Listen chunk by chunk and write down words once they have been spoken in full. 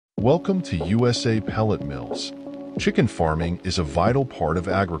Welcome to USA Pellet Mills. Chicken farming is a vital part of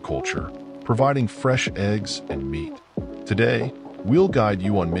agriculture, providing fresh eggs and meat. Today, we'll guide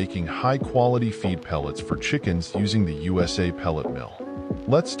you on making high-quality feed pellets for chickens using the USA Pellet Mill.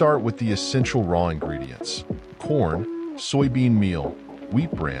 Let's start with the essential raw ingredients: corn, soybean meal,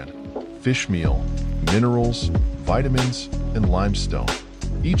 wheat bran, fish meal, minerals, vitamins, and limestone.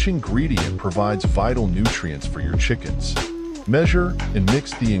 Each ingredient provides vital nutrients for your chickens. Measure and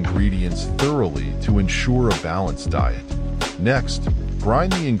mix the ingredients thoroughly to ensure a balanced diet. Next,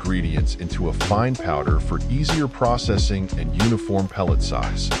 grind the ingredients into a fine powder for easier processing and uniform pellet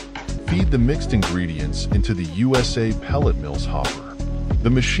size. Feed the mixed ingredients into the USA Pellet Mill's hopper. The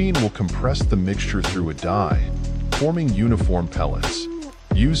machine will compress the mixture through a die, forming uniform pellets.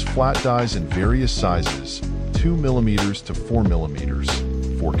 Use flat dies in various sizes, 2 mm to 4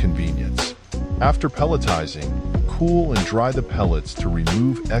 mm, for convenience. After pelletizing, cool and dry the pellets to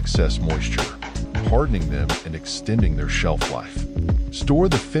remove excess moisture, hardening them and extending their shelf life. Store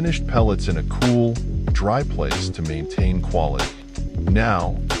the finished pellets in a cool, dry place to maintain quality.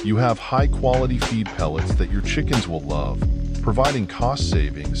 Now, you have high-quality feed pellets that your chickens will love, providing cost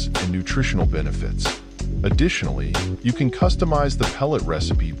savings and nutritional benefits. Additionally, you can customize the pellet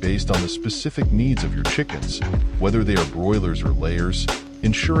recipe based on the specific needs of your chickens, whether they are broilers or layers,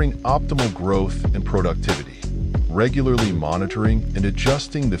 ensuring optimal growth and productivity. Regularly monitoring and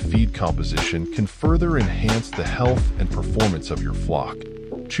adjusting the feed composition can further enhance the health and performance of your flock.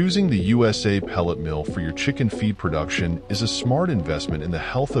 Choosing the USA Pellet Mill for your chicken feed production is a smart investment in the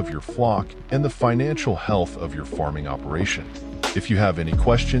health of your flock and the financial health of your farming operation. If you have any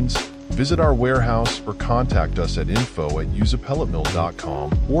questions, visit our warehouse or contact us at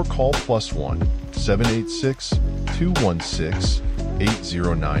info@usapelletmill.com or call +1 786 216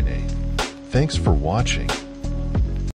 8098. Thanks for watching.